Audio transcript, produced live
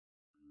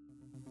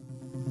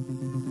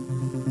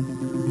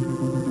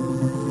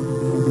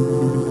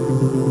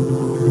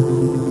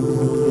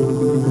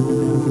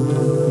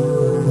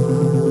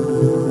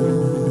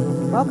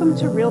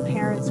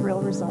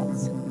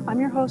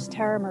host,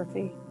 Tara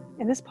Murphy.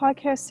 In this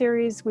podcast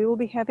series, we will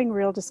be having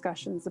real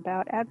discussions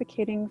about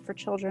advocating for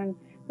children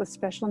with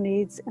special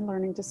needs and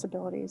learning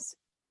disabilities.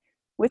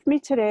 With me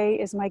today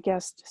is my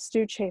guest,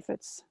 Stu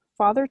Chaffetz,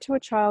 father to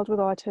a child with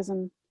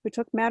autism who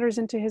took matters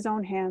into his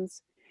own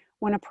hands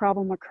when a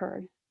problem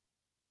occurred.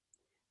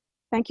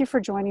 Thank you for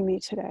joining me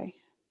today.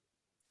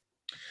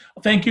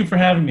 Thank you for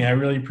having me. I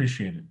really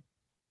appreciate it.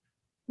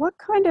 What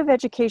kind of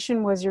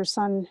education was your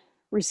son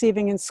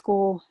receiving in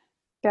school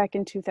back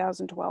in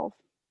 2012?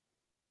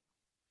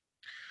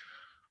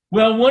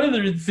 Well, one of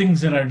the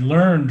things that I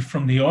learned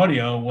from the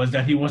audio was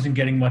that he wasn't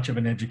getting much of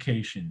an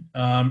education.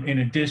 In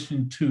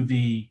addition to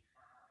the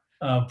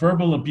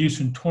verbal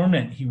abuse and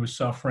torment he was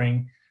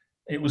suffering,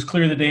 it was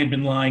clear that they had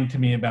been lying to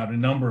me about a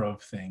number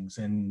of things.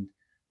 And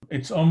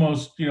it's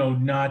almost,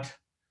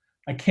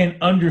 I can't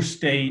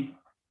understate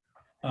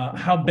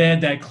how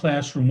bad that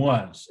classroom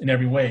was in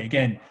every way.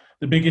 Again,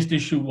 the biggest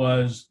issue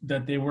was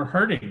that they were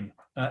hurting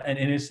an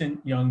innocent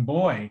young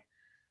boy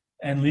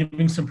and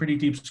leaving some pretty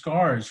deep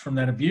scars from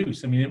that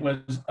abuse. I mean, it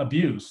was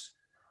abuse.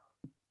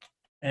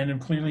 And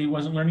clearly he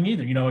wasn't learning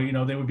either.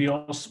 They would be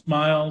all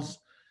smiles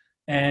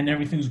and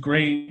everything's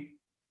great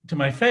to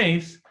my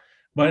face.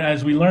 But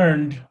as I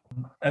learned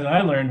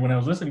when I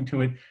was listening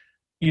to it,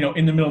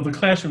 in the middle of the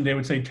classroom, they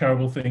would say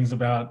terrible things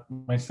about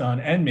my son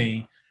and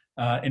me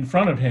in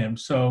front of him.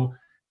 So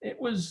it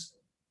was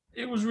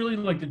really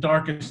like the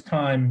darkest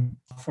time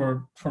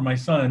for my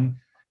son.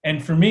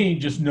 And for me,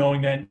 just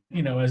knowing that,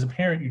 as a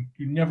parent,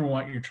 you never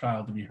want your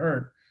child to be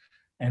hurt.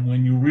 And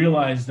when you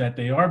realize that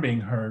they are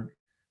being hurt,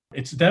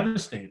 it's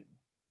devastating.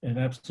 It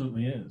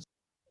absolutely is.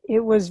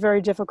 It was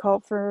very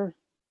difficult for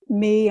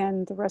me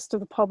and the rest of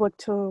the public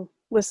to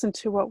listen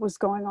to what was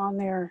going on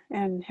there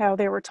and how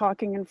they were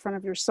talking in front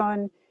of your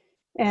son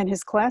and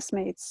his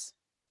classmates.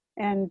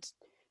 And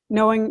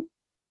knowing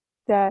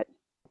that,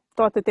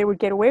 thought that they would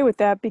get away with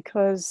that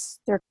because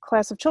their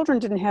class of children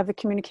didn't have the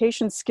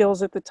communication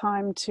skills at the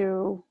time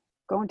to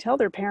go and tell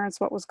their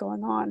parents what was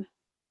going on.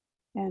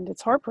 And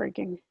it's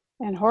heartbreaking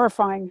and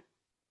horrifying.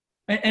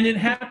 And it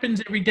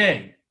happens every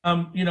day.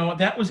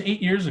 That was 8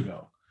 years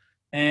ago.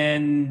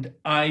 And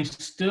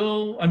it's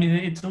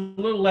a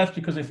little less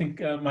because I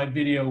think my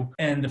video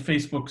and the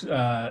Facebook's,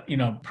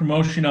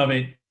 promotion of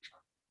it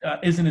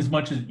isn't as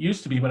much as it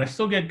used to be, but I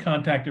still get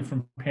contacted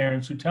from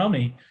parents who tell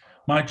me,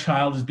 my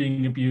child is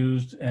being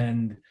abused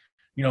and,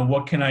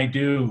 what can I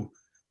do?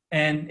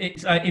 And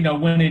it's,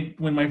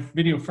 when my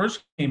video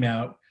first came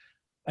out,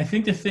 I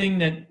think the thing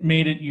that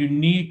made it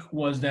unique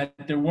was that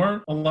there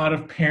weren't a lot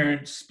of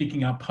parents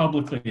speaking out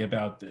publicly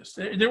about this.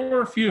 There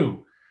were a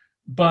few,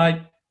 but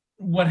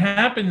what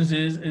happens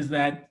is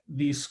that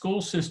the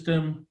school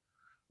system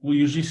will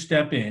usually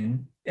step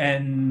in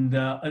and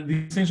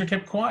these things are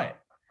kept quiet.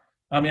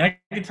 I mean, I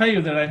can tell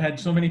you that I've had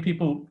so many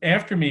people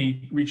after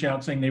me reach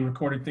out saying they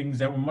recorded things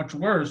that were much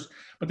worse,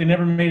 but they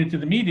never made it to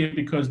the media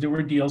because there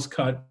were deals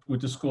cut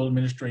with the school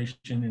administration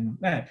and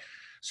that.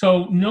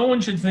 So no one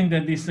should think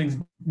that these things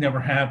never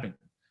happen.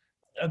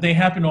 They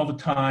happen all the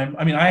time.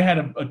 I mean, I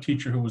had a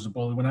teacher who was a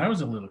bully when I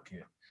was a little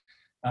kid.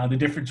 The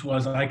difference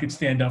was I could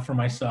stand up for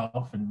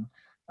myself and,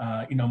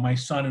 my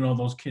son and all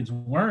those kids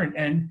weren't.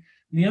 And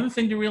the other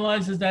thing to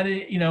realize is that,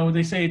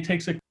 they say it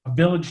takes a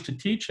village to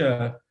teach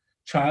a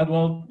child.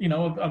 Well,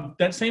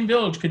 that same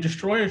village could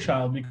destroy a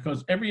child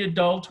because every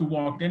adult who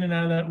walked in and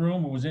out of that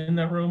room or was in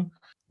that room,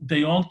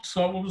 they all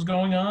saw what was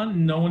going on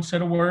and no one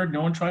said a word,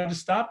 no one tried to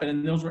stop it,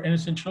 and those were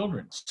innocent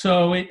children.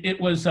 So it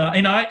was,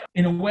 and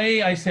in a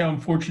way, I say I'm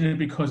fortunate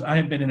because I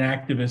have been an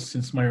activist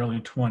since my early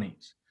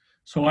 20s.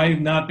 So I have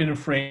not been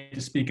afraid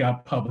to speak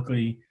out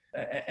publicly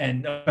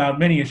and about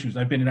many issues.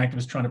 I've been an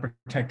activist trying to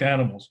protect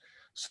animals.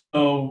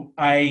 So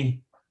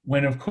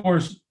when of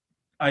course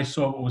I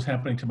saw what was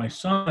happening to my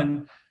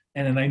son,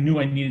 and then I knew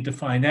I needed to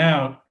find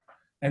out,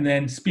 and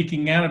then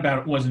speaking out about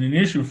it wasn't an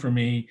issue for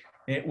me.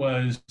 It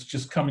was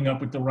just coming up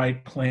with the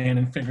right plan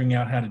and figuring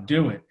out how to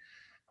do it.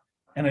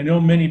 And I know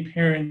many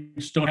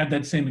parents don't have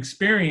that same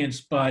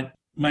experience, but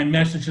my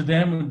message to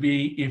them would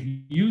be, if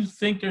you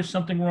think there's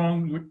something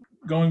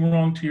going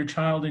wrong to your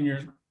child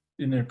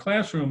in their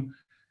classroom,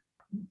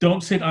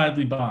 don't sit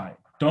idly by.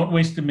 Don't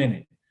waste a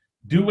minute.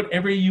 Do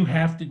whatever you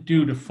have to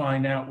do to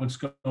find out what's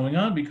going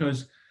on,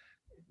 because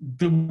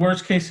the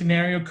worst case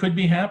scenario could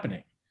be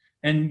happening.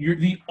 And you're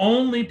the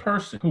only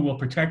person who will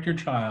protect your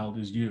child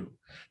is you.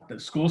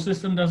 The school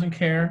system doesn't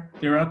care.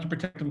 They're out to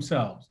protect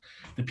themselves.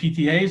 The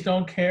PTAs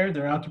don't care.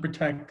 They're out to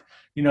protect,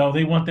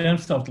 they want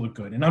themselves to look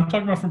good. And I'm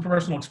talking about from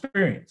personal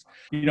experience.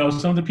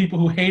 Some of the people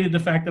who hated the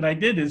fact that I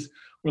did this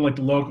were like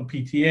the local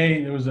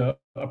PTA. There was a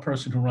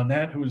person who ran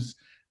that who was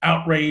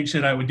outraged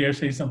that I would dare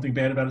say something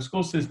bad about a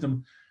school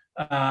system.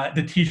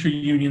 The teacher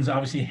unions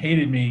obviously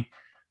hated me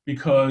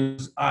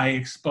because I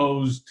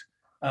exposed,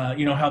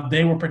 how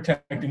they were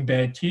protecting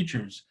bad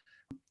teachers.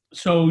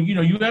 So,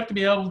 you have to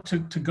be able to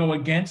go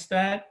against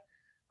that.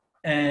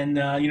 And,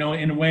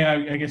 in a way,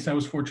 I guess I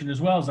was fortunate as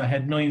well, as I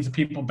had millions of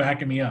people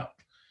backing me up.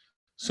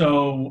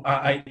 So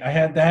I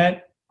had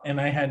that, and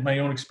I had my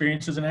own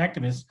experience as an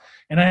activist,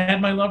 and I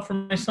had my love for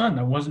my son.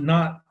 I was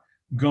not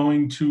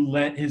going to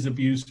let his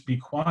abuse be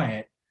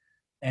quiet.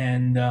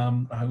 And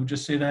I would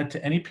just say that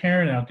to any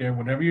parent out there,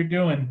 whatever you're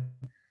doing,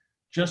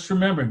 just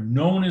remember,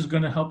 no one is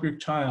going to help your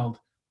child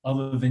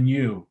other than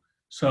you.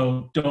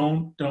 So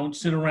don't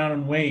sit around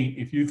and wait.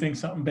 If you think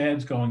something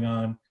bad's going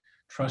on,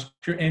 trust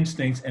your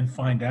instincts and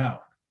find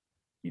out.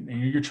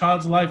 Your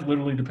child's life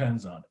literally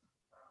depends on it.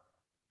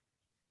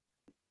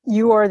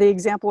 You are the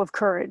example of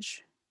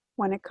courage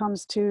when it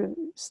comes to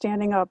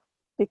standing up,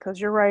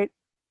 because you're right.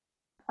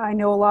 I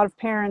know a lot of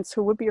parents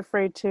who would be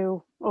afraid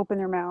to open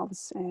their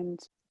mouths and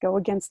go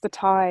against the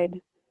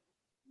tide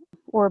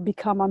or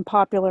become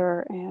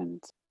unpopular.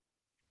 And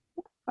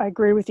I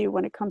agree with you,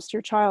 when it comes to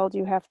your child,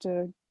 you have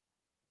to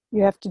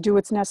do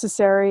what's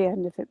necessary.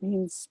 And if it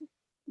means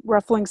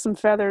ruffling some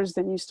feathers,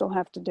 then you still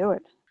have to do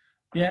it.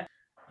 Yeah.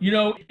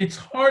 It's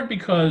hard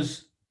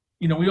because,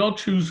 we all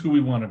choose who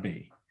we want to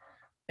be.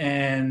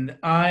 And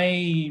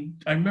I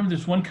remember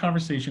this one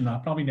conversation, I'll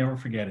probably never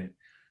forget it,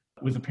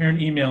 with a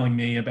parent emailing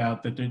me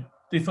about that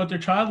they thought their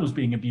child was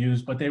being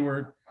abused, but they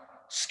were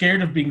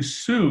scared of being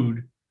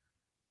sued,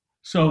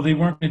 so they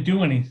weren't going to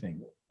do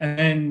anything.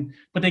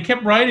 But they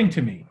kept writing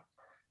to me,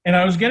 and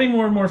I was getting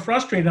more and more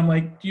frustrated. I'm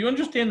like, do you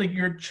understand that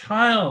your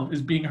child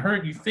is being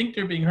hurt? You think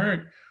they're being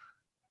hurt,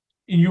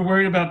 and you're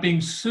worried about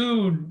being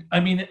sued. I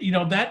mean,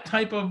 that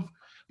type of,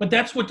 but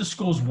that's what the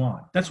schools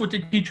want. That's what the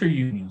teacher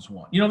unions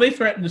want. They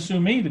threatened to sue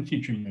me, the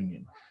teacher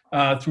union,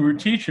 through a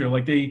teacher.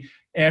 Like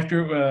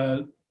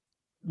after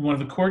one of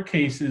the court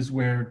cases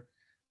where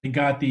they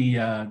got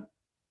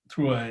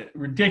through a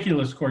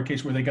ridiculous court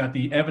case where they got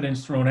the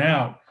evidence thrown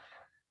out,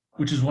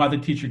 which is why the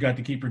teacher got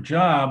to keep her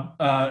job.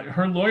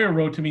 Her lawyer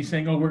wrote to me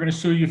saying, "Oh, we're going to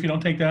sue you if you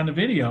don't take down the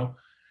video."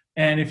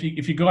 And if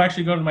you go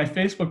to my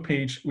Facebook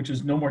page, which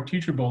is No More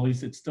Teacher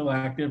Bullies, it's still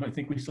active. I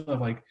think we still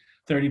have like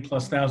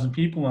 30,000+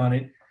 people on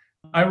it.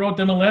 I wrote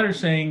them a letter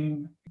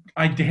saying,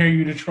 "I dare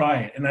you to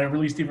try it." And I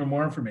released even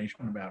more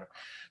information about it.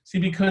 See,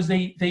 because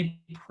they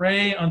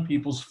prey on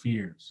people's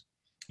fears.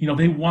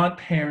 They want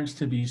parents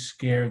to be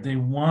scared. They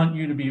want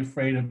you to be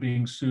afraid of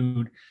being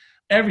sued.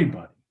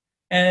 Everybody.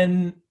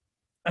 And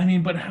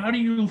but how do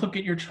you look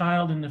at your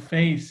child in the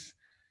face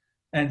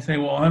and say,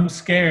 "Well, I'm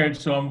scared,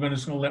 so I'm going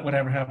to let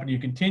whatever happened to you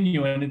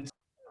continue"? And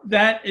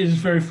that is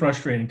very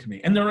frustrating to me.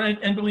 And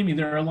believe me,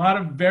 there are a lot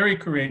of very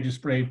courageous,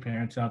 brave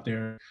parents out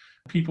there.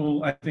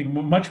 People, I think,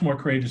 much more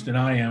courageous than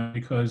I am,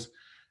 because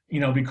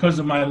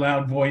of my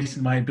loud voice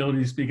and my ability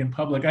to speak in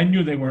public. I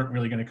knew they weren't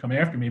really going to come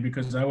after me,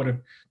 because I would have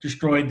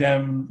destroyed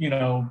them,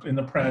 in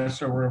the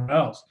press or wherever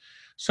else.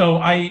 So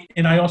I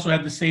also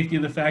had the safety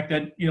of the fact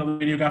that, the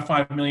video got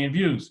 5 million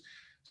views.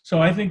 So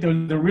I think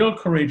the real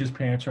courageous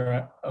parents who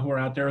are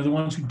out there are the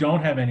ones who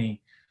don't have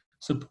any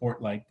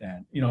support like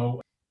that.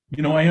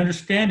 I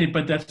understand it,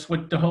 but that's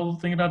what the whole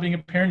thing about being a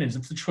parent is.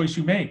 It's the choice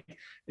you make,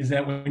 is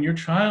that when your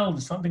child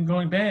is something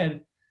going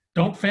bad,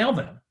 don't fail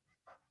them.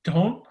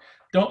 Don't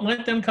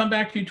let them come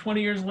back to you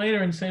 20 years later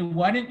and say,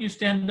 "Why didn't you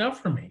stand up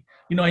for me?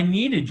 I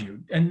needed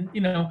you."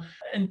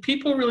 And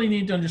people really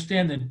need to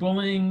understand that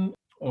bullying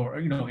or,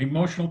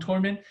 emotional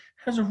torment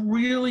has a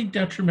really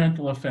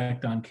detrimental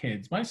effect on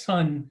kids. My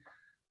son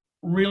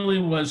really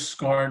was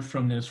scarred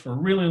from this for a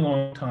really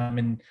long time,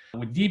 and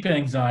with deep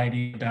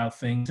anxiety about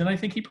things. And I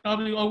think he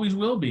probably always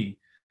will be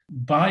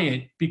by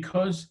it,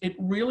 because it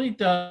really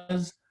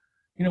does,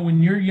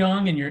 when you're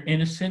young and you're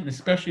innocent, and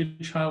especially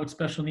a child with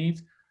special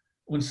needs,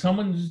 when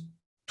someone's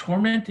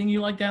tormenting you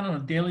like that on a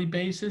daily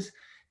basis,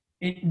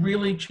 it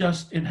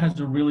has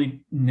a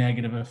really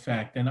negative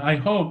effect. And I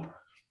hope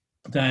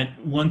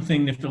that one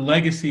thing, if the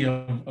legacy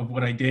of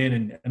what I did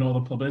and all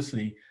the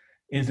publicity,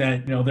 is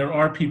that, there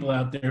are people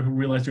out there who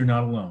realize they're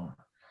not alone,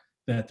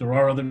 that there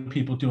are other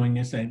people doing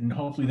this, and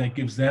hopefully that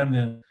gives them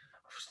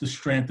the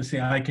strength to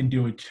say, "I can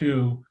do it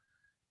too."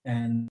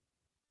 And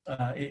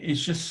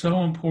it's just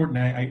so important.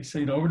 I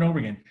say it over and over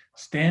again: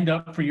 stand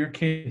up for your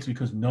kids,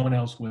 because no one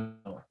else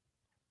will.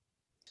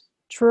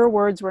 Truer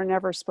words were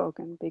never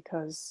spoken,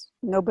 because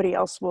nobody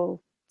else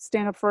will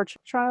stand up for a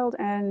child,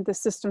 and the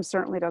system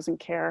certainly doesn't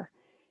care,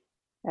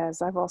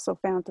 as I've also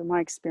found through my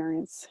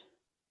experience.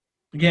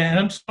 Yeah, and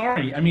I'm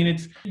sorry.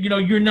 It's,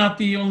 you're not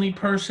the only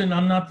person.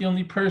 I'm not the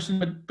only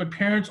person, but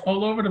parents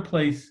all over the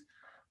place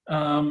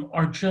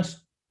are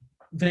just,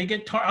 they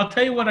get I'll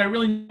tell you what I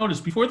really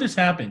noticed before this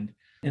happened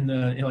in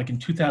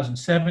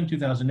 2007,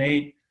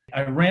 2008.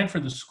 I ran for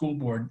the school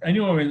board. I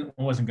knew I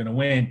wasn't going to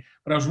win,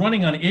 but I was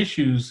running on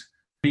issues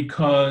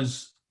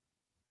because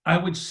I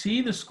would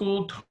see the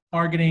school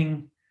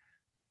targeting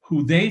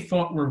who they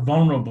thought were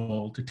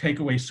vulnerable to take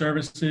away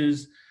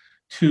services,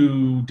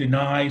 to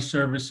deny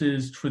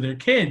services for their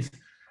kids.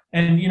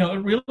 And,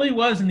 it really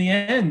was, in the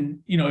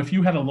end, if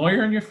you had a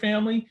lawyer in your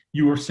family,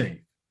 you were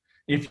safe.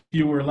 If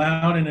you were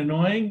loud and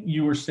annoying,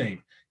 you were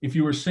safe. If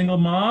you were a single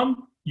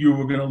mom, you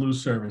were going to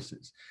lose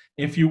services.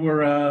 If you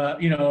were,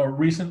 a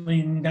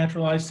recently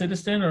naturalized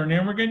citizen or an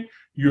immigrant,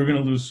 you're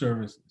going to lose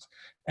services.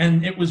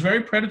 And it was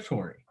very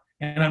predatory.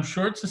 And I'm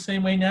sure it's the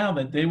same way now,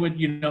 that they would,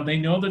 they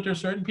know that there are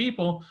certain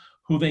people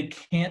who they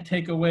can't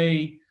take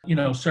away,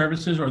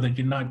 services, or they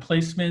deny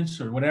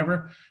placements or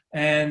whatever,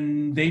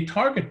 and they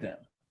target them.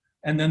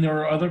 And then there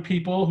are other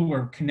people who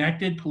are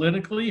connected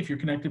politically. If you're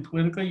connected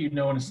politically, you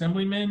know an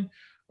assemblyman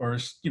or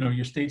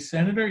your state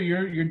senator,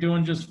 you're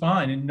doing just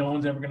fine, and no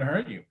one's ever going to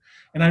hurt you.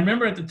 And I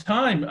remember at the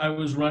time I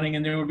was running,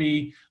 and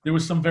there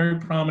was some very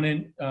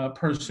prominent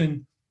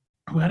person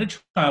who had a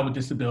child with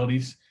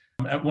disabilities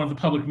at one of the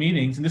public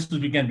meetings, and this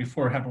was again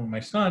before it happened with my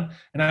son,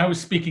 and I was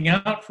speaking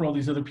out for all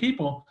these other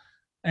people.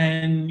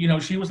 And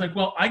she was like,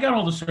 well, I got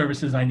all the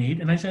services I need.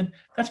 And I said,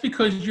 that's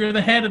because you're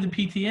the head of the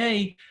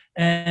PTA,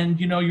 and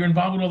you're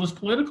involved with all this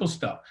political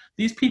stuff.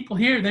 These people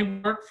here, they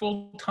work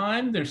full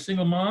time, they're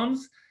single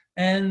moms,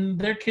 and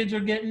their kids are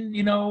getting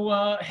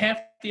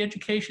half the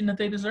education that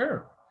they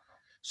deserve.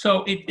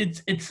 So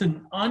it's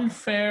an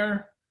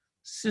unfair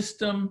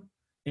system.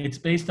 It's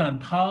based on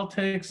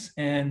politics,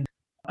 and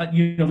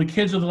the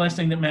kids are the last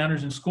thing that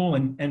matters in school.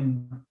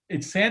 And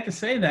it's sad to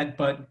say that,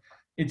 but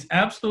it's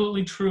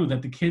absolutely true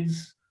that the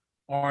kids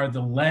are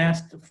the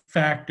last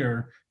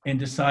factor in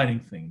deciding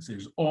things.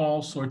 There's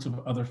all sorts of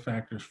other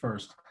factors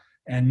first,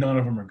 and none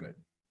of them are good.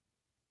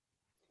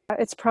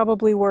 It's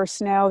probably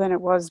worse now than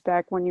it was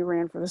back when you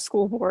ran for the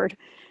school board,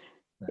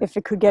 if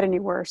it could get any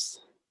worse.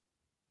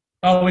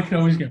 Oh, it can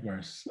always get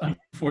worse.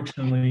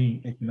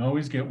 Unfortunately, it can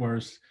always get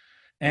worse.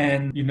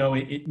 And,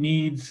 it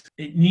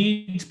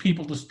needs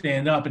people to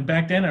stand up. And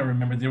back then, I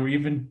remember there were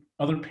even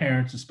other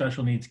parents of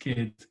special needs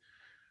kids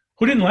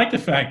who didn't like the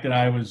fact that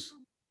I was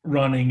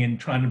running and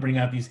trying to bring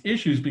out these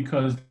issues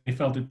because they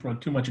felt it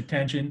brought too much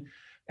attention.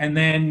 And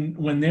then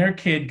when their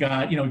kid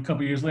got, a couple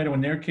of years later,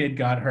 when their kid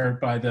got hurt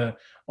by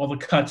all the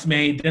cuts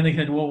made, then they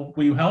said, well,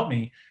 will you help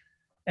me?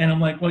 And I'm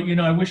like, well,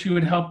 I wish you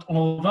had helped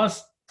all of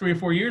us 3 or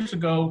 4 years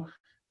ago,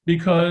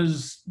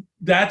 because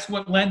that's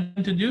what led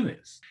them to do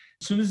this.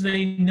 As soon as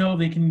they know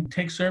they can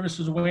take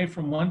services away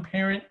from one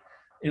parent,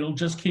 it'll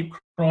just keep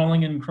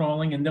crawling,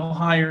 and they'll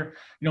hire,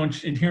 and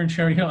here in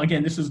Cherry Hill,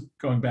 again, this is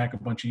going back a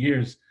bunch of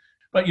years,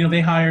 but,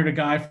 they hired a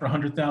guy for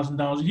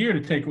 $100,000 a year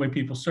to take away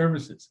people's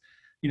services.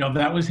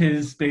 That was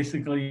his,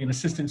 basically an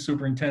assistant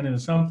superintendent or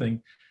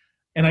something.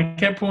 And I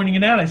kept pointing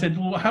it out. I said,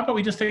 well, how about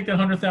we just take that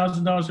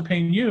 $100,000 they're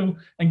paying you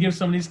and give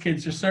some of these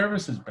kids their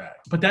services back?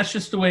 But that's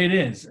just the way it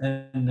is.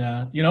 And,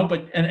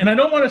 and I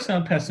don't want to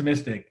sound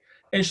pessimistic.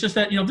 It's just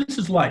that, this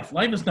is life.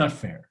 Life is not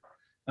fair.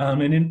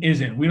 And it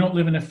isn't. We don't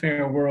live in a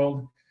fair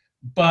world.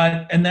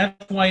 And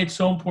that's why it's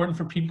so important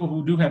for people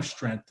who do have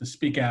strength to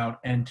speak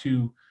out and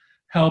to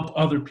help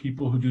other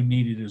people who do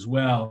need it as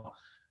well.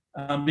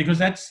 Because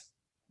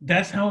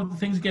that's how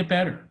things get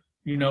better.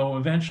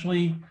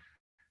 Eventually,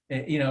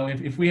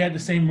 if we had the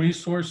same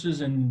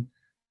resources and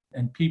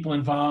people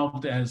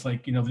involved as the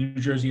New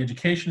Jersey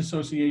Education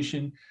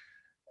Association,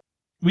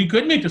 we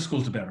could make the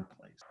schools a better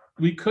place.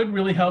 We could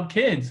really help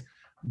kids,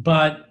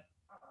 but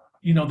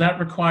that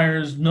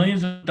requires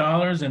millions of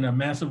dollars and a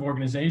massive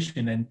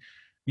organization. And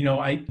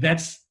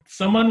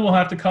someone will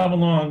have to come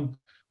along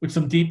with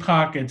some deep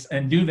pockets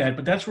and do that,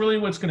 but that's really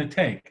what it's going to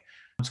take.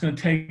 It's going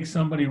to take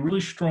somebody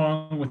really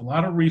strong with a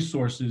lot of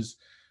resources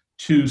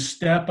to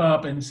step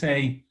up and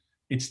say,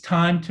 it's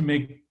time to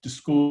make the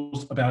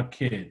schools about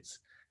kids,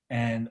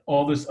 and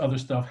all this other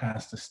stuff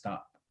has to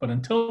stop. But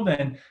until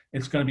then,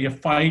 it's going to be a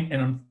fight,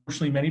 and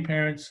unfortunately, many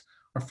parents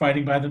are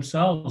fighting by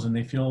themselves, and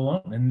they feel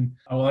alone. And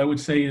all I would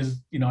say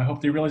is, I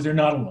hope they realize they're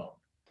not alone.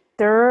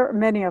 There are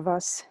many of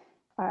us.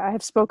 I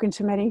have spoken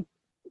to many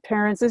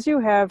parents, as you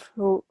have,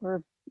 who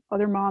are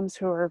other moms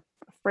who are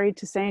afraid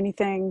to say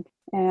anything,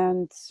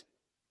 and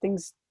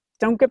things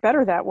don't get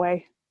better that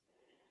way.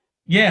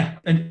 Yeah,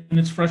 and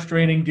it's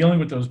frustrating dealing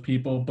with those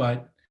people,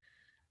 but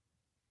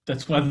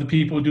that's why the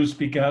people who do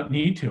speak out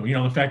need to.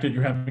 The fact that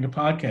you're having a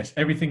podcast,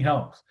 everything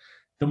helps.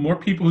 The more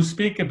people who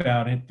speak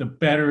about it, the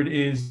better it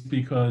is,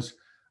 because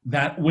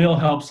that will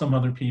help some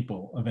other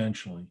people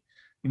eventually.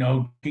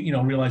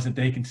 Realize that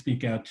they can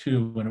speak out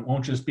too, and it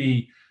won't just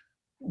be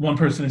one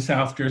person in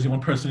South Jersey, one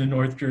person in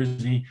North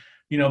Jersey.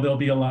 There'll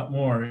be a lot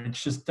more.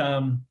 It's just,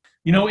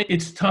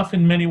 it's tough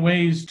in many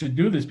ways to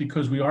do this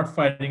because we are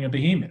fighting a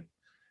behemoth.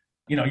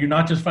 You're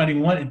not just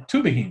fighting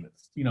two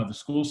behemoths, the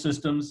school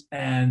systems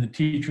and the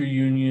teacher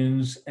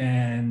unions,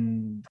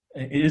 and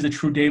it is a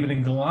true David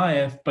and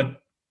Goliath,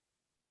 but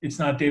it's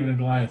not David and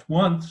Goliath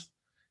once,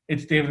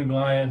 it's David and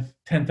Goliath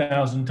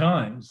 10,000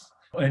 times,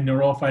 and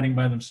they're all fighting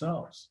by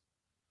themselves.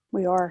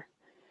 We are.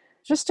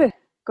 Just to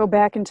go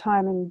back in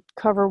time and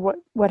cover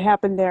what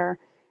happened there,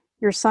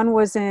 your son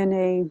was in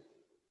a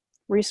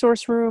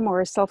resource room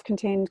or a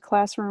self-contained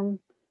classroom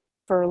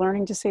for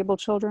learning disabled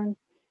children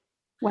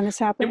when this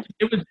happened?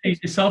 It was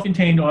a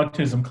self-contained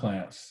autism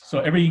class. So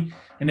every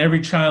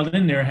child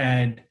in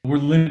there were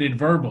limited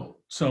verbal.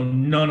 So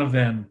none of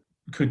them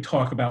could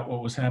talk about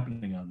what was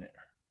happening on there.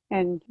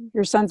 And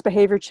your son's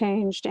behavior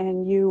changed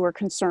and you were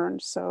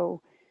concerned.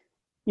 So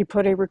you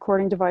put a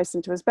recording device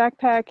into his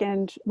backpack,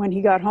 and when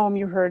he got home,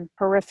 you heard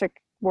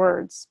horrific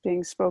words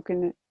being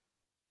spoken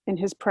in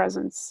his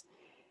presence.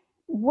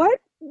 What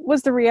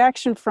was the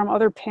reaction from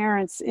other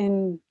parents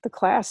in the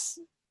class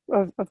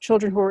of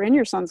children who were in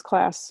your son's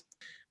class?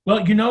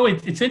 Well,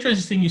 it's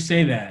interesting you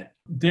say that.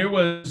 There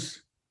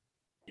was,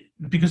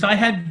 because I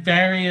had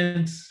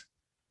various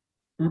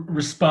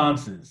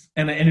responses.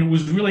 And it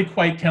was really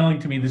quite telling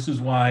to me. This is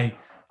why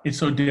it's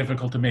so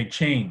difficult to make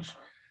change.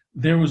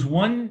 There was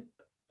one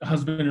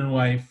husband and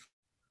wife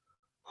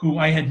who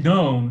I had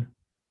known,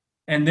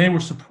 and they were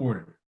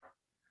supportive.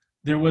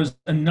 There was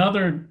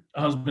another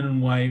husband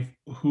and wife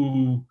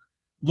who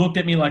looked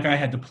at me like I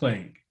had the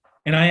plague.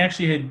 And I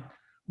actually had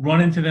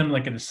run into them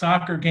like at a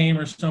soccer game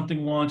or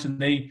something once, and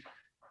they,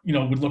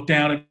 would look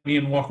down at me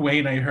and walk away.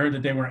 And I heard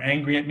that they were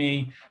angry at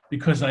me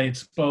because I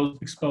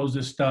exposed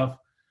this stuff.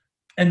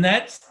 And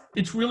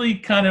it's really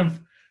kind of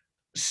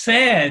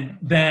sad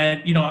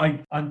that,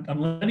 I'm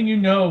letting you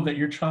know that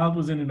your child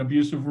was in an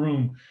abusive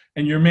room,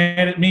 and you're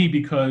mad at me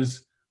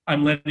because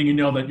I'm letting you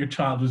know that your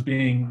child was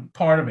being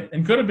part of it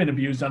and could have been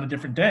abused on a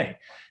different day,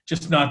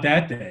 just not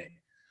that day.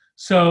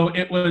 So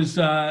it was,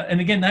 and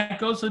again, that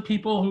goes to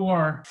people who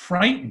are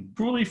frightened,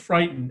 truly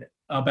frightened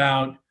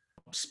about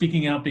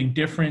speaking out, being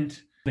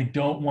different. They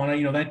don't want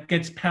to, that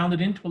gets pounded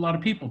into a lot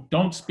of people.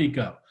 Don't speak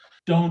up.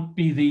 Don't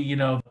be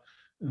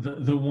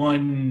the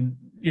one,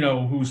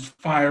 who's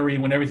fiery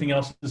when everything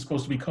else is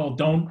supposed to be cold.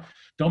 Don't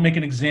make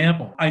an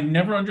example. I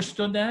never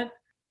understood that.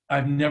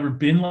 I've never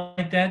been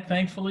like that,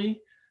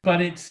 thankfully.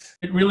 But it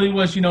really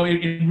was, it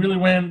really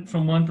went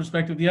from one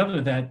perspective to the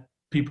other, that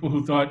people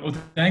who thought, oh,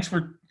 thanks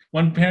for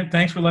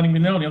letting me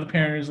know. And the other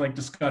parent is like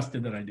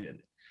disgusted that I did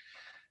it.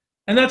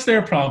 And that's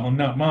their problem,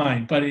 not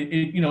mine. But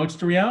it's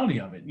the reality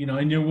of it,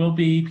 and there will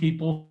be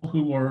people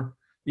who are,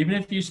 even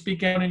if you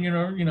speak out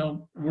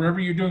and, wherever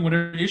you're doing,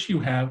 whatever issue you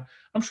have,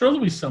 I'm sure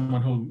there'll be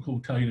someone who'll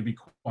tell you to be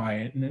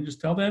quiet, and then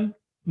just tell them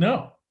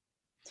no.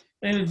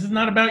 And it's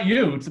not about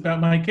you. It's about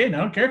my kid. I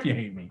don't care if you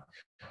hate me.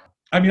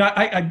 I mean,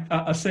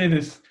 I'll say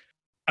this.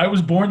 I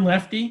was born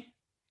lefty,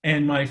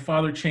 and my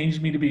father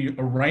changed me to be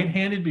a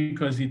right-handed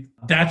because it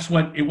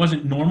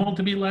wasn't normal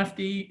to be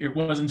lefty. It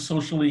wasn't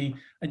socially,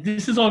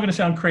 this is all going to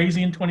sound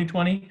crazy in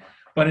 2020,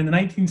 but in the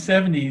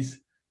 1970s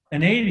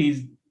and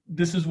 80s,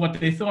 this is what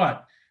they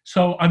thought.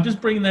 So I'm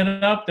just bringing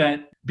that up,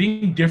 that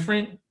being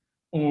different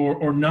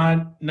or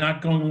not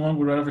going along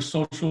with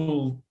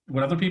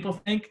what other people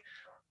think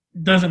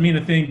doesn't mean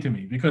a thing to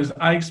me, because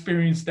I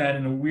experienced that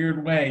in a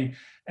weird way,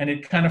 and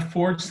it kind of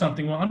forged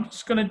something. Well, I'm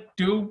just going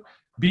to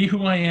be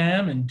who I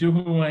am and do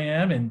who I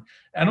am, and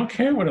I don't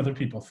care what other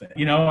people think.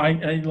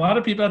 A lot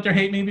of people out there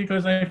hate me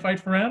because I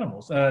fight for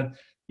animals, and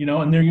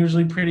they're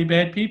usually pretty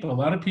bad people. A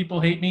lot of people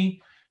hate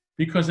me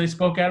because they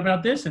spoke out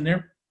about this, and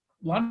a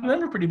lot of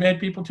them are pretty bad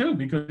people too,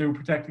 because they were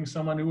protecting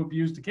someone who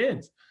abused the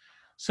kids.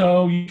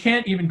 So you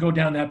can't even go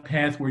down that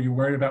path where you're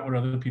worried about what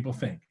other people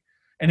think.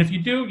 And if you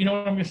do, what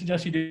I'm going to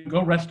suggest you do?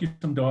 Go rescue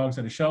some dogs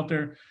at a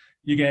shelter.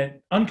 You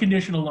get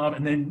unconditional love,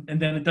 and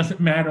then it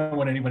doesn't matter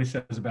what anybody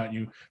says about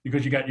you,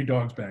 because you got your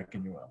dogs back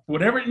and you will.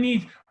 Whatever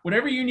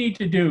you need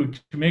to do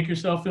to make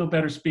yourself feel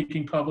better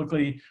speaking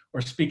publicly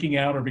or speaking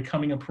out or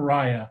becoming a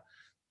pariah,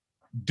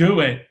 do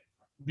it,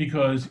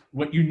 because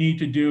what you need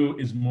to do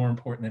is more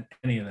important than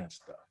any of that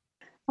stuff.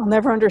 I'll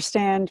never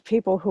understand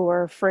people who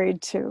are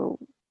afraid to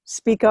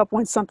speak up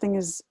when something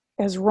is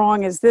as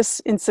wrong as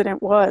this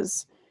incident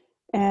was.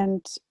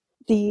 And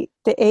the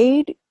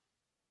aide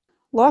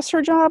lost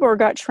her job or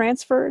got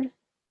transferred?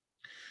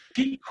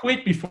 She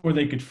quit before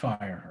they could fire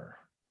her.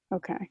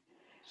 Okay.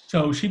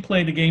 So she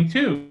played a game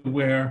too,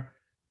 where,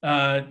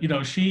 her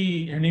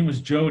name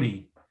was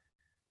Jody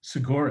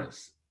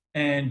Seguras.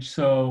 And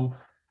so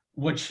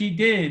what she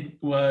did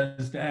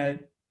was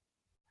that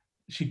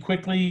she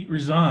quickly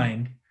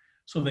resigned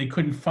so they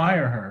couldn't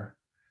fire her.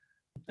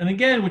 And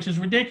again, which is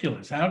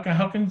ridiculous. How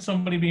can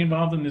somebody be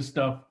involved in this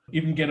stuff,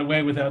 even get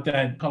away without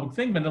that public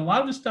thing? But a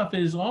lot of this stuff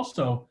is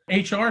also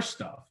HR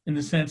stuff, in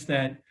the sense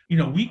that,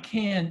 we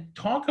can't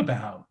talk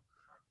about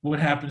what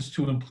happens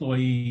to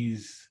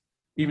employees,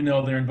 even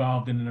though they're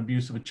involved in an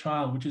abuse of a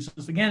child, which is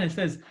just, again, it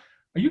says,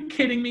 are you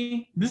kidding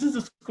me? This is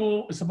a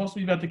school, it's supposed to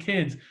be about the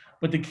kids,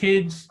 but the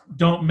kids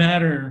don't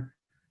matter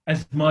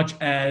as much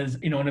as,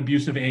 an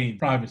abusive aide,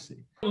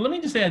 privacy. Let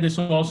me just add this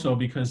also,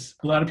 because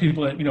a lot of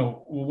people,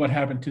 what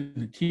happened to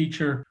the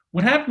teacher?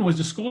 What happened was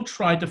the school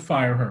tried to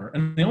fire her,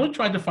 and they only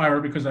tried to fire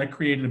her because I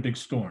created a big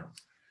storm.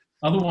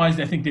 Otherwise,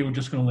 I think they were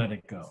just going to let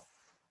it go.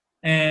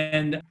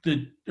 And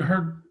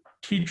her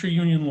teacher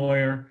union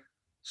lawyer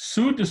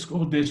sued the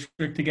school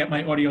district to get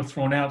my audio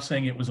thrown out,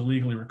 saying it was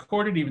illegally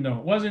recorded, even though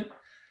it wasn't.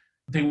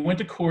 They went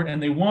to court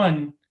and they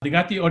won. They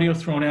got the audio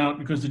thrown out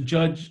because the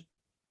judge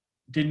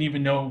didn't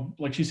even know,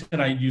 like she said,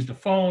 I used a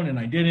phone and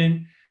I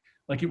didn't.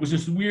 Like, it was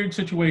this weird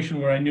situation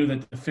where I knew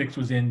that the fix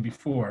was in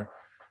before.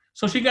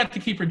 So she got to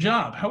keep her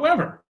job.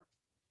 However,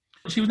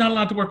 she was not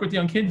allowed to work with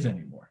young kids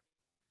anymore.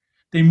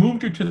 They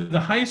moved her to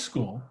the high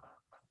school,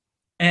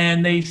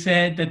 and they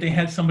said that they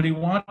had somebody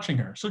watching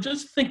her. So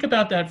just think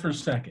about that for a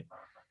second.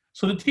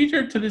 So the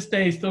teacher to this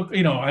day still,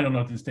 I don't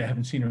know to this day, I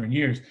haven't seen her in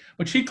years,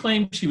 but she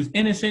claimed she was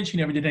innocent. She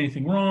never did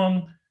anything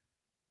wrong.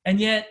 And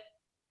yet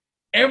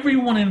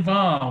everyone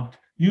involved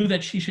knew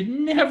that she should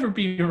never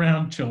be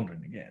around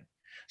children again.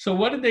 So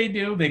what did they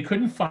do? They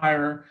couldn't fire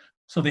her.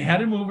 So they had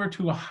to move her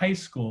to a high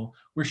school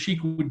where she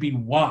would be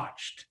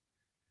watched.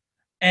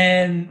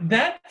 And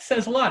that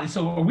says a lot.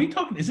 So are we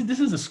talking, this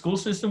is a school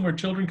system where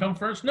children come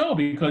first? No,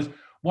 because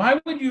why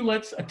would you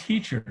let a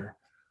teacher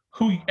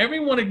who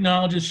everyone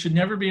acknowledges should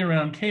never be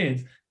around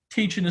kids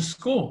teach in a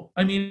school?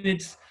 I mean,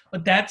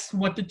 but that's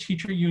what the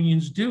teacher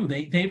unions do.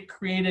 They've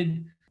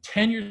created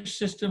tenure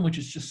system, which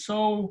is just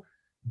so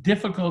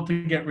difficult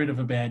to get rid of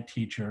a bad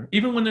teacher,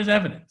 even when there's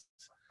evidence.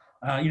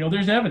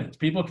 There's evidence.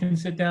 People can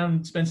sit down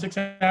and spend 6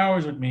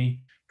 hours with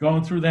me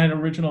going through that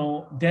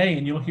original day,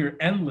 and you'll hear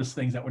endless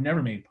things that were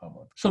never made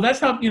public. So that's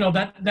how,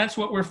 that's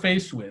what we're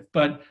faced with.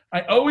 But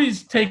I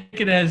always take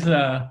it as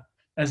a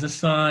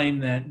sign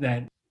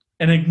that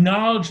an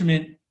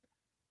acknowledgement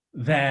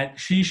that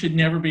she should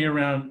never be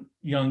around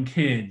young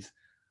kids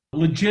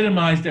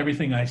legitimized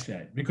everything I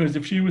said. Because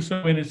if she was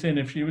so innocent,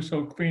 if she was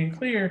so free and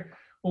clear,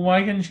 well,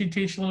 why couldn't she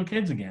teach little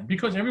kids again?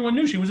 Because everyone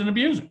knew she was an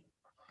abuser.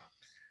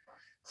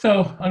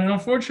 So,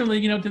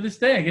 unfortunately, to this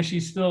day, I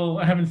guess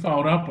I haven't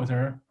followed up with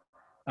her.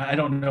 I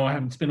don't know.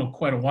 It's been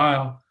quite a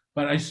while.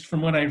 But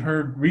from what I've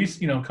heard,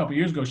 a couple of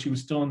years ago, she was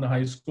still in the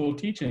high school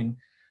teaching.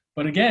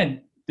 But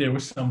again, there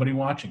was somebody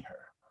watching her.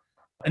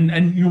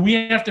 And we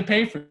have to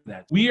pay for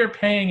that. We are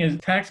paying as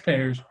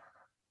taxpayers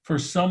for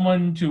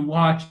someone to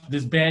watch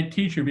this bad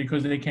teacher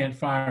because they can't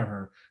fire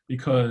her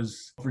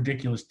because of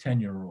ridiculous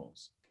tenure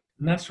rules.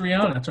 And that's the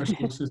reality. That's our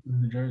school system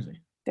in New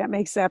Jersey. That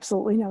makes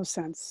absolutely no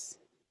sense.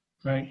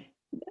 Right.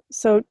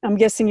 So I'm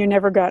guessing you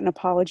never got an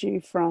apology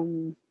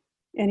from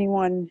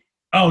anyone.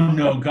 Oh,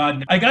 no, God.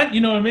 No. I got,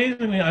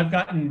 amazingly, I've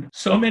gotten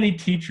so many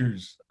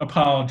teachers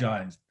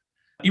apologized,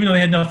 even though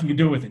they had nothing to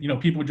do with it.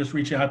 People would just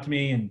reach out to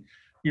me and,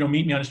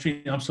 meet me on the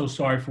street. I'm so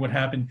sorry for what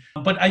happened.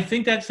 But I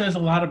think that says a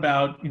lot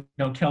about,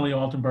 Kelly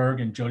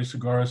Altenberg and Jody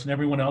Segaris and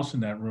everyone else in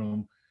that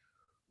room,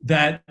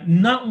 that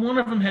not one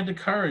of them had the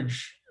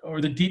courage or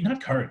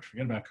not courage,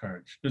 forget about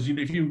courage. Because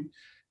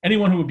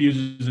anyone who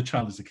abuses a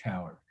child is a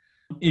coward.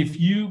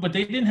 But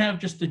they didn't have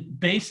just the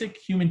basic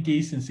human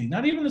decency,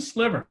 not even a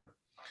sliver,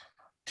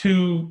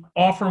 to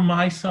offer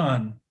my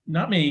son,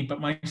 not me,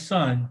 but my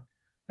son,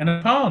 an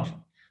apology.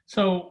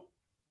 So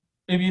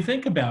if you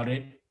think about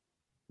it,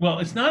 well,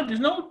 there's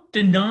no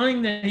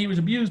denying that he was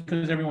abused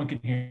because everyone can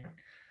hear.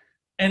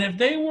 And if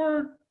they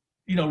were,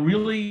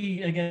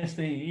 really, I guess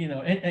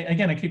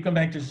again, I keep coming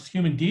back to this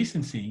human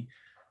decency.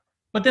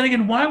 But then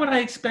again, why would I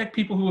expect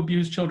people who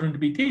abuse children to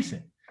be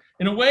decent?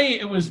 In a way,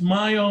 it was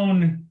my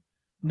own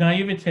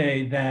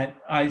naivete that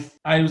I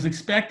was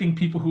expecting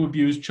people who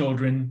abuse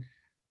children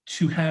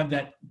to have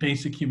that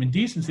basic human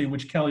decency,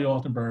 which Kelly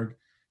Altenberg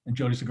and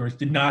Jody Segaris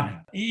did not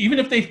have. Even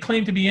if they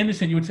claimed to be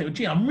innocent, you would say,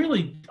 gee,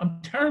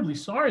 I'm terribly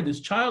sorry. This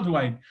child who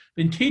I'd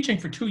been teaching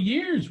for 2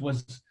 years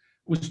was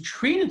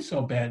treated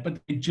so bad, but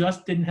they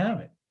just didn't have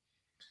it.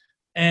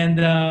 And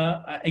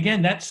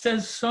again, that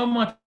says so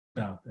much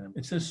about them.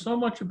 It says so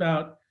much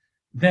about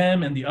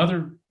them and the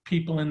other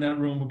people in that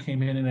room who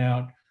came in and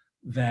out,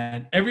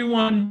 that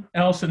everyone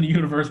else in the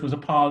universe was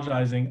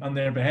apologizing on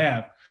their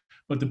behalf.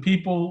 But the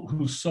people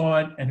who saw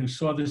it and who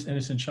saw this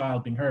innocent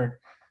child being hurt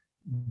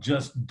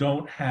just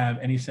don't have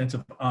any sense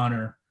of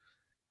honor.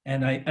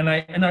 And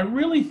I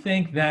really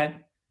think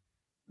that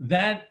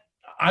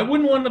I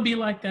wouldn't want to be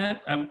like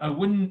that. I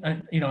wouldn't,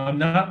 I'm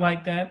not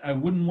like that. I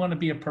wouldn't want to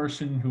be a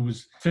person who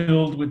was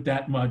filled with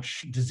that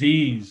much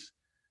disease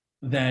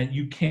that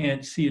you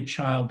can't see a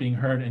child being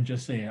hurt and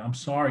just say, I'm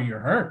sorry you're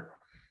hurt.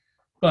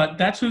 But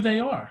that's who they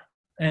are.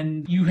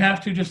 And you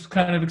have to just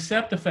kind of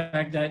accept the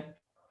fact that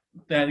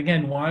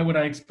again, why would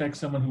I expect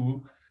someone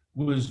who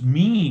was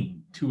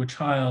mean to a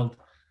child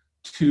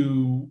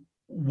to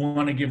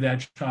want to give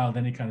that child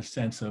any kind of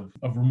sense of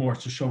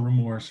remorse, to show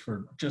remorse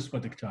for just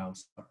what the child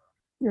saw?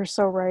 You're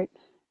so right.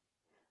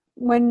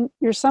 When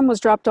your son was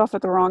dropped off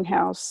at the wrong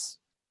house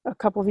a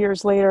couple of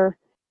years later,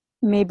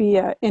 maybe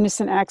an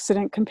innocent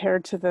accident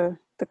compared to the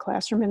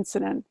classroom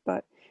incident,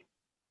 but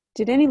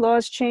did any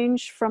laws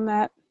change from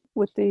that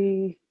with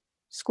the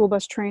school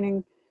bus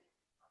training?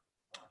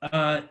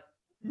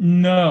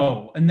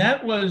 No. And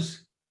that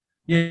was,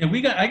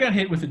 I got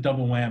hit with a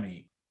double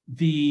whammy.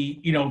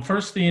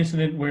 First the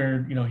incident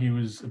where, he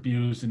was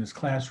abused in his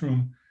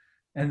classroom.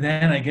 And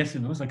then I guess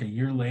it was like a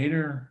year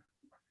later,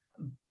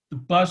 the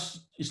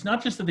bus, it's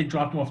not just that they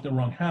dropped him off at the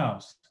wrong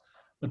house,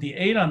 but the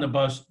aide on the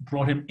bus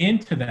brought him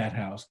into that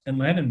house and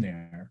led him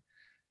there.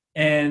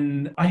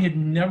 And I had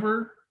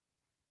never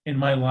in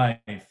my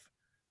life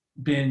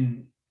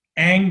been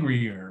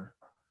angrier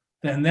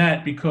than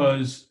that,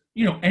 because,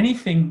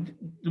 anything,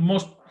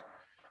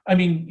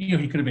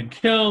 he could have been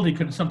killed. He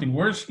could have something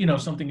worse,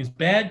 something as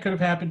bad could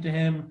have happened to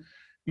him.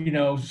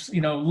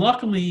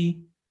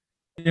 Luckily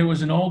there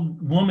was an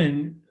old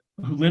woman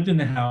who lived in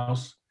the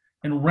house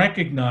and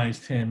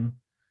recognized him.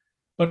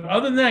 But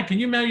other than that, can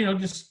you imagine,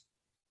 just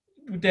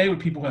a day with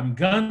people having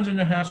guns in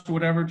their house or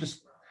whatever,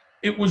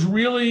 it was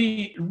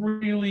really,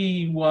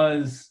 really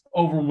was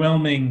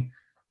overwhelming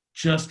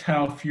just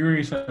how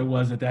furious I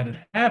was that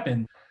had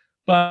happened.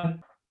 But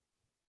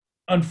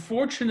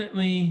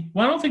unfortunately,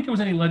 I don't think there was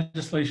any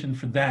legislation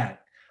for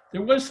that.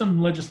 There was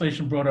some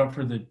legislation brought up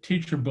for the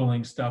teacher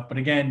bullying stuff, but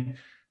again,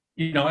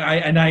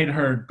 I had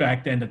heard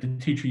back then that the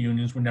teacher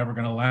unions were never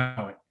going to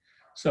allow it.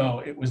 So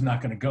it was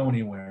not going to go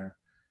anywhere.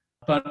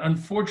 But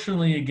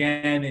unfortunately,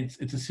 again,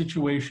 it's a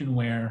situation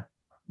where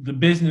the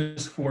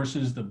business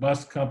forces, the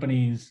bus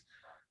companies,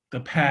 the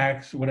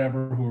PACs,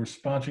 whatever, who are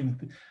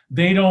sponsoring,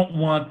 they don't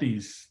want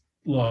these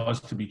laws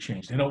to be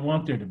changed. They don't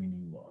want there to be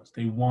new laws.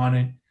 They want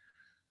it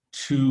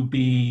to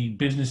be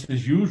business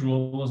as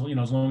usual,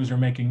 as long as they're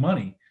making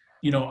money.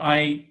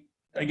 I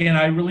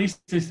release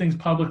these things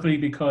publicly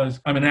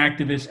because I'm an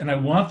activist and I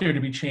want there to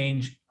be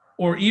change,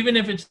 or even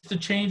if it's the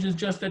change is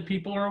just that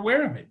people are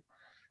aware of it,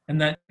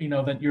 and that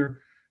that you're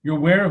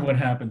aware of what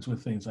happens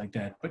with things like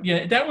that. But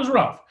yeah, that was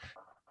rough.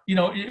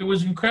 It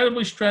was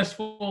incredibly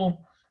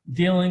stressful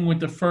dealing with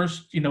the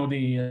first,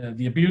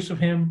 the abuse of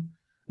him.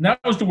 And that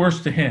was the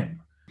worst to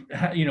him.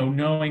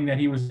 Knowing that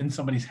he was in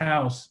somebody's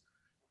house,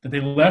 that they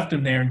left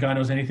him there, and God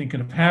knows anything could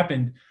have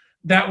happened.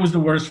 That was the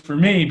worst for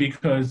me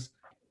because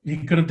he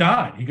could have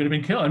died. He could have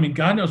been killed. I mean,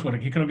 God knows what.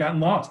 He could have gotten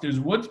lost. There's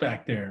woods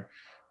back there,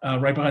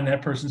 right behind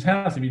that person's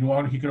house. If he'd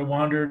wandered, he could have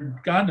wandered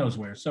God knows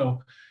where.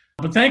 So,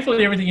 but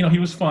thankfully, everything, he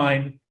was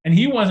fine. And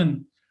he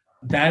wasn't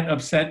that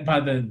upset by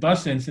the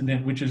bus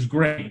incident, which is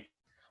great.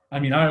 I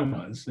mean, I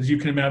was, as you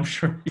can imagine, I'm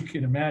sure you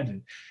can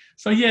imagine.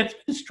 So yeah, it's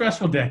been a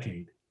stressful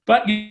decade.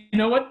 But you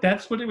know what?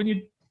 That's what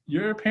when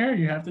you're a parent,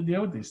 you have to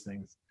deal with these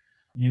things.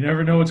 You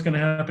never know what's going to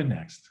happen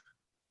next.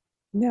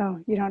 No,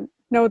 you don't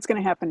know what's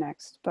going to happen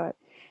next, but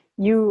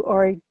you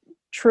are a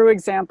true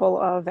example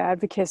of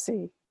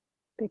advocacy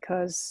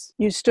because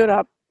you stood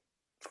up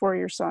for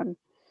your son,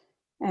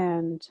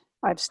 and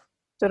I've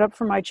stood up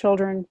for my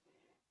children,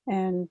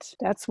 and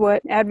that's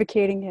what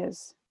advocating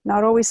is.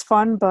 Not always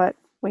fun, but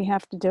we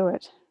have to do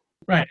it.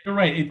 Right, you're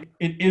right.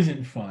 It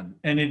isn't fun,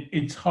 and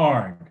it's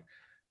hard.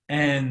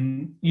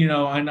 And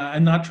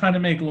I'm not trying to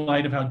make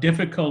light of how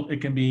difficult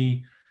it can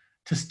be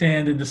to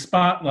stand in the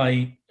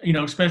spotlight,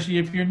 especially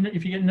if you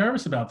get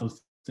nervous about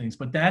those things.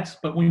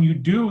 But when you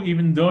do,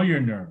 even though you're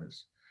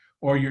nervous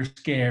or you're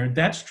scared,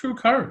 that's true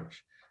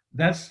courage.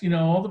 That's,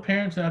 all the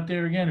parents out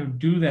there, again, who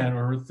do that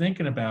or are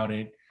thinking about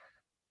it.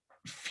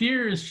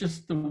 Fear is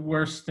just the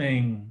worst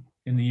thing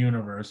in the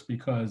universe,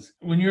 because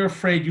when you're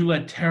afraid, you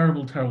let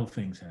terrible, terrible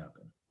things happen.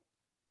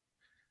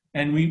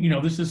 And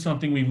this is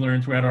something we've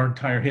learned throughout our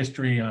entire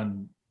history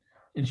in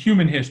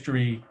human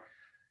history.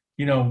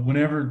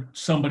 Whenever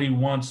somebody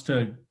wants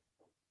to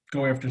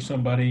go after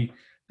somebody,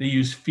 they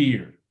use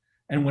fear.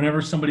 And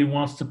whenever somebody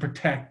wants to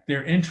protect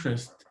their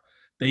interest,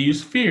 they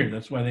use fear.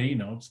 That's why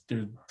there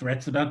are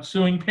threats about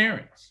suing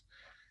parents.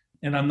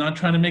 And I'm not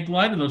trying to make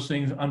light of those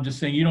things. I'm just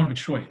saying you don't have a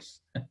choice.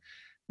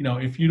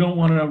 If you don't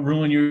want to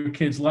ruin your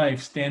kid's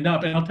life, stand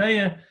up. And I'll tell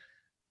you,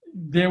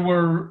 there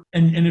were,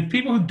 and if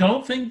people who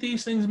don't think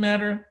these things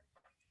matter,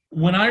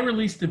 when I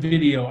released the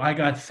video, I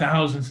got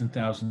thousands and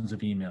thousands of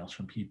emails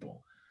from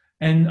people.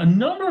 And a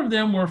number of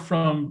them were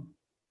from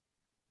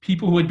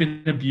people who had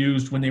been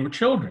abused when they were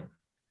children.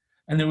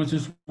 And there was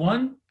this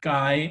one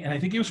guy, and I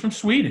think he was from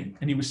Sweden,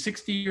 and he was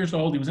 60 years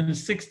old. He was in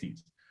his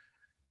 60s.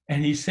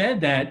 And he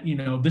said that,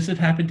 this had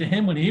happened to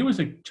him when he was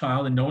a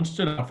child and no one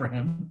stood up for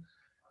him.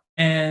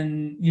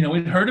 And,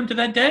 it hurt him to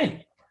that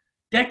day,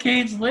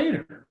 decades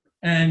later.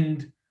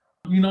 And,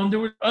 there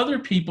were other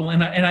people,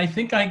 and I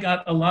think I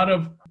got a lot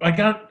of,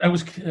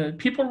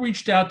 people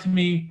reached out to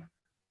me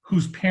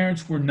whose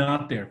parents were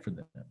not there for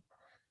them.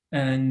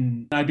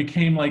 And I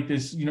became like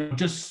this,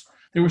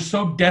 they were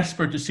so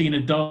desperate to see an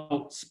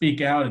adult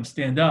speak out and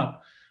stand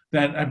up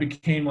that I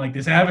became like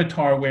this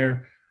avatar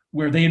where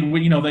they,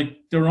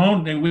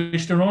 they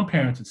wish their own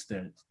parents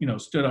instead,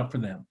 stood up for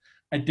them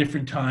at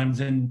different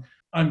times. And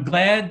I'm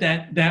glad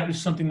that was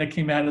something that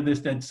came out of this,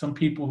 that some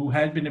people who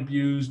had been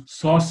abused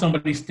saw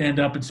somebody stand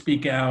up and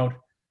speak out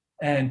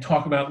and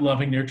talk about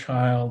loving their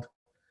child.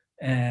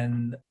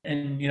 And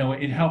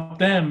it helped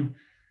them,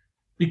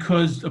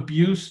 because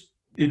abuse,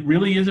 it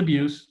really is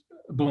abuse,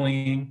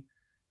 bullying,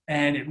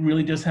 and it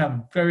really does have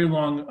a very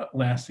long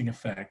lasting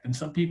effect. And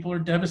some people are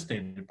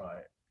devastated by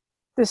it.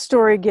 This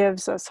story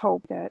gives us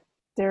hope that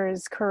there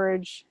is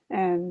courage,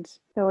 and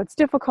though it's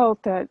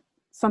difficult, that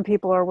some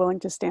people are willing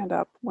to stand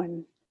up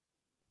when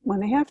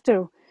they have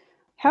to.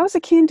 How is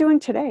Akin doing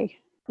today?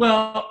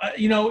 Well,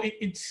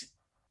 it's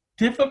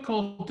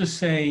difficult to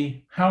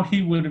say how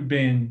he would have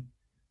been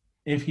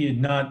if he had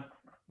not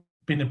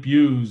been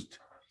abused,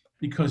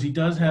 because he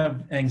does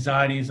have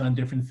anxieties on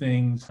different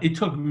things. It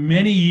took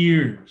many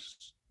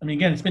years. I mean,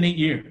 again, it's been 8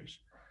 years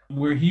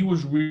where he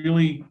was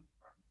really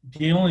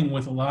dealing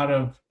with a lot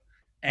of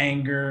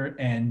anger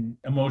and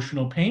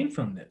emotional pain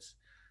from this.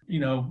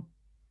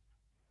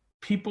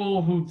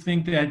 People who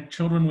think that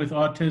children with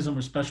autism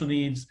or special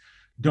needs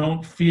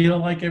don't feel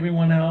like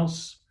everyone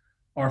else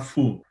are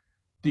fooled,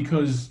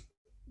 because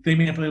they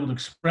may not be able to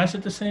express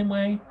it the same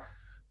way,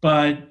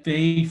 but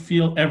they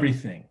feel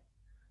everything.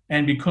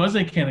 And because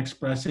they can't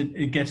express it,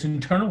 it gets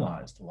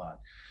internalized a lot.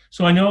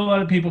 So I know a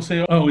lot of people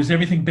say, oh, is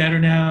everything better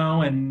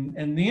now?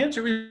 And the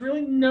answer is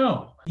really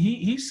no.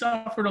 He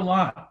suffered a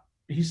lot.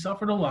 he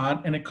suffered a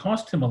lot, and it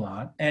cost him a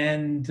lot.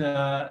 And,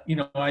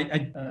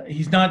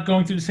 he's not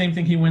going through the same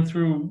thing he went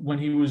through when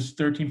he was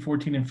 13,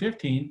 14, and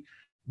 15,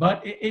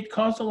 but it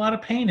caused a lot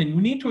of pain, and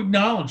we need to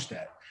acknowledge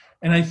that.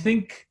 And I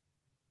think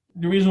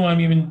the reason why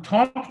I'm even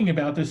talking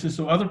about this is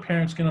so other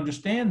parents can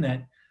understand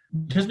that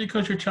just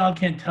because your child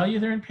can't tell you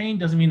they're in pain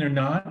doesn't mean they're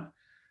not.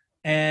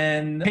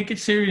 And take it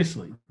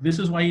seriously. This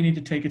is why you need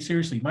to take it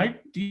seriously. My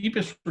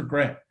deepest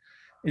regret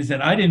is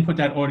that I didn't put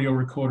that audio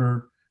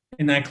recorder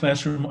in that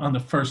classroom on the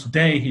first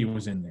day he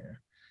was in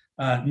there,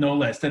 no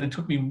less. That it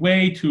took me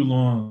way too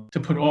long to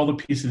put all the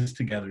pieces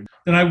together.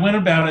 That I went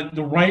about it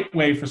the right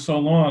way for so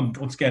long.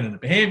 Let's get into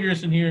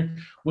behaviors in here.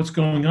 What's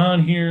going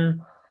on here?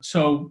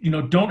 So,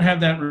 don't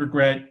have that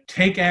regret.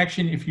 Take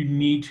action if you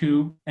need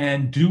to,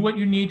 and do what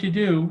you need to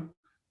do,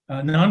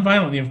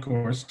 non-violently, of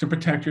course, to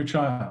protect your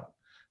child.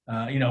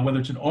 Whether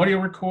it's an audio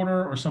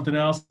recorder or something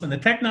else. And the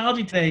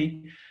technology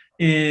today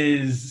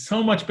is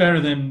so much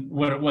better than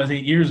what it was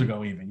 8 years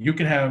ago even. You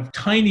can have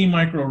tiny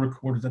micro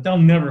recorders that they'll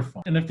never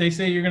find. And if they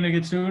say you're going to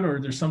get sued,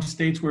 or there's some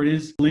states where it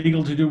is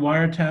legal to do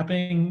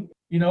wiretapping,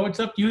 it's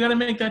up. You got to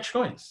make that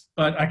choice.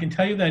 But I can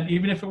tell you that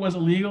even if it was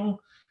illegal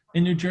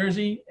in New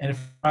Jersey, and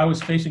if I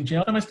was facing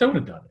jail, I still would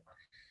have done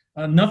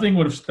it. Nothing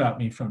would have stopped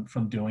me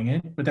from doing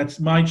it. But that's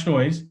my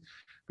choice,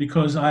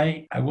 because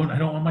I don't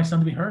want my son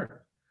to be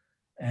hurt.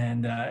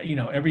 And,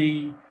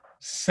 every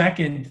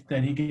second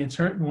that he gets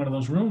hurt in one of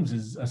those rooms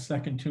is a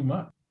second too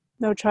much.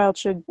 No child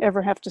should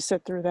ever have to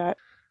sit through that.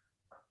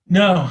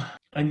 No,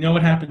 I know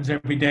it happens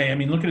every day. I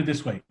mean, look at it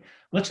this way.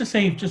 Let's just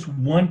say just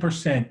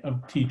 1%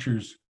 of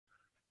teachers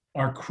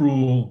are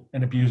cruel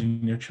and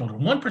abusing their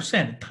children.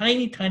 1%, a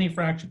tiny, tiny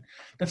fraction.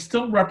 That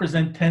still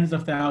represent tens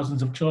of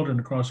thousands of children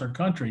across our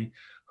country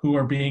who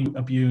are being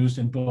abused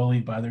and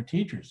bullied by their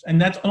teachers.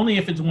 And that's only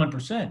if it's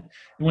 1%.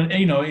 When,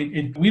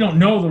 we don't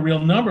know the real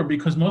number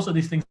because most of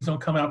these things don't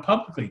come out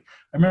publicly.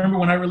 I remember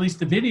when I released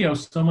the video,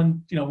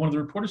 someone, one of the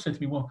reporters said to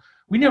me, well,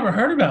 we never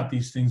heard about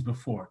these things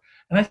before.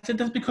 And I said,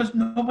 that's because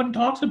no one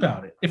talks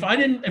about it. If I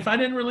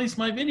didn't release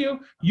my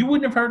video, you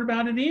wouldn't have heard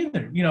about it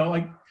either.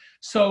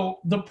 So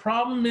the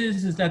problem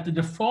is that the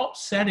default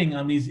setting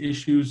on these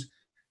issues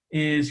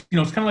is,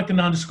 it's kind of like the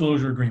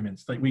non-disclosure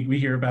agreements that we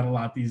hear about a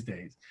lot these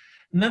days.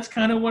 And that's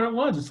kind of what it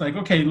was. It's like,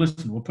 okay,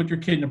 listen, we'll put your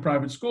kid in a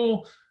private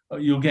school.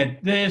 You'll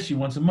get this. You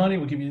want some money?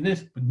 We'll give you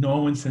this. But no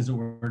one says a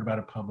word about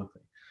it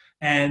publicly.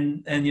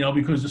 And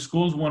because the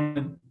schools want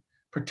to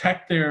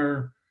protect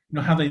their,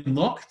 how they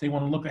look. They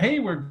want to look, hey,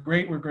 we're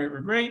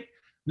great.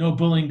 No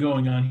bullying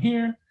going on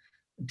here.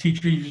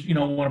 Teachers,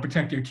 want to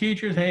protect their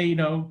teachers. Hey,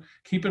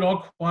 keep it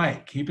all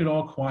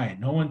quiet.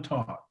 No one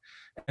talk.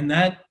 And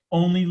that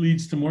only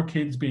leads to more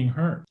kids being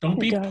hurt. Don't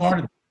be part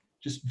of it.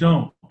 Just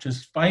don't.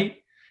 Just fight.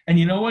 And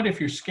you know what?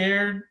 If you're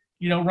scared,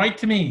 write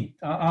to me.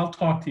 I'll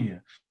talk to you.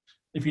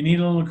 If you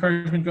need a little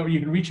encouragement, you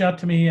can reach out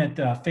to me at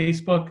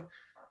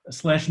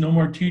Facebook/No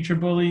More Teacher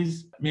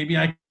Bullies. Maybe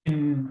I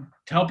can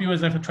help you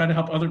as I try to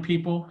help other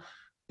people.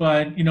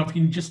 But, if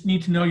you just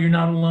need to know you're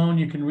not alone,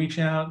 you can reach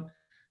out.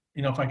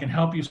 If I can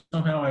help you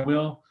somehow, I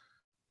will.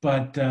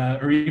 But,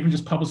 or even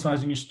just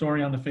publicizing your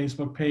story on the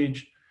Facebook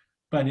page.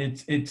 But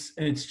it's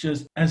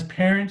just, as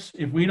parents,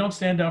 if we don't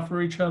stand up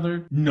for each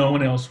other, no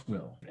one else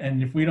will.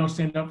 And if we don't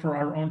stand up for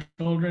our own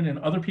children and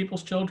other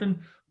people's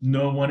children,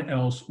 no one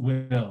else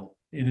will.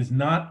 It is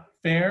not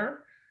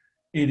fair.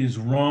 It is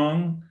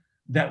wrong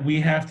that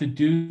we have to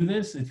do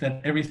this. It's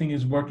that everything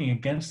is working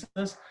against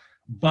us.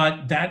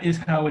 But that is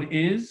how it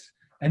is.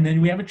 And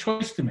then we have a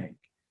choice to make.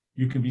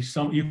 You can be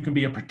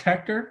a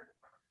protector.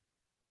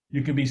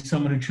 You can be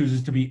someone who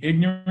chooses to be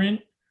ignorant.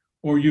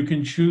 Or you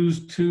can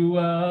choose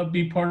to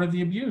be part of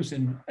the abuse.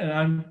 And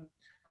I'm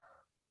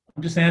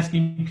just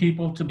asking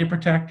people to be a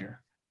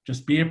protector.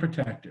 Just be a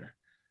protector.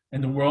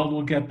 And the world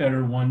will get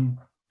better one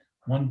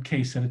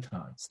case at a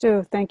time.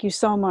 Stu, thank you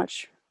so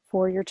much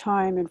for your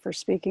time and for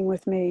speaking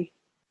with me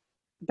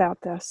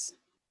about this.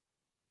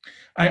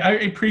 I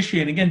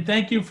appreciate it. Again,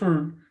 thank you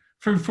for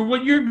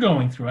what you're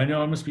going through. I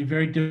know it must be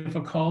very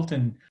difficult.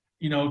 And,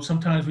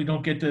 sometimes we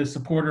don't get the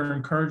support or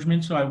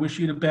encouragement. So I wish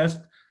you the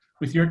best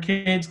with your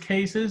kids'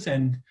 cases,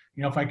 and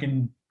if I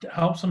can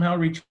help somehow,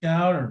 reach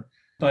out.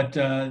 But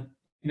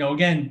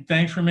again,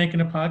 thanks for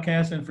making a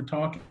podcast and for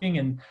talking,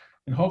 and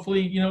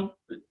hopefully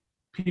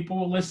people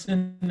will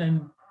listen,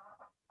 and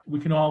we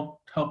can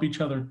all help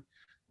each other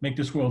make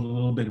this world a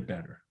little bit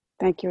better.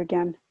 Thank you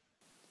again.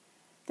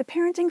 The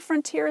Parenting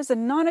Frontier is a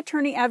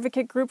non-attorney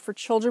advocate group for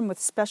children with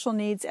special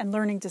needs and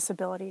learning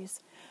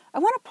disabilities. I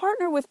want to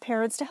partner with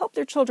parents to help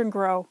their children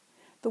grow.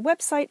 The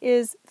website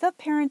is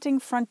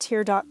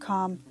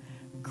theparentingfrontier.com.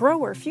 Grow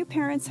where few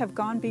parents have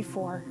gone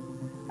before.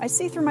 I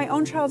see through my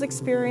own child's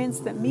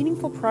experience that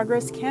meaningful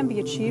progress can be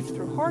achieved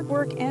through hard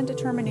work and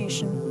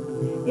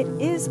determination. It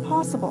is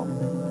possible.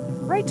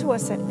 Write to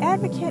us at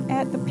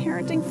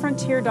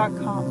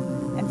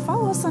advocate@theparentingfrontier.com and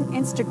follow us on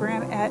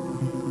Instagram at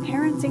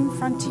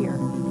parentingfrontier.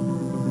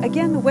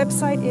 Again, the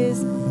website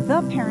is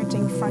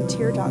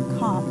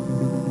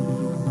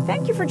theparentingfrontier.com.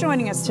 Thank you for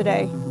joining us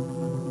today.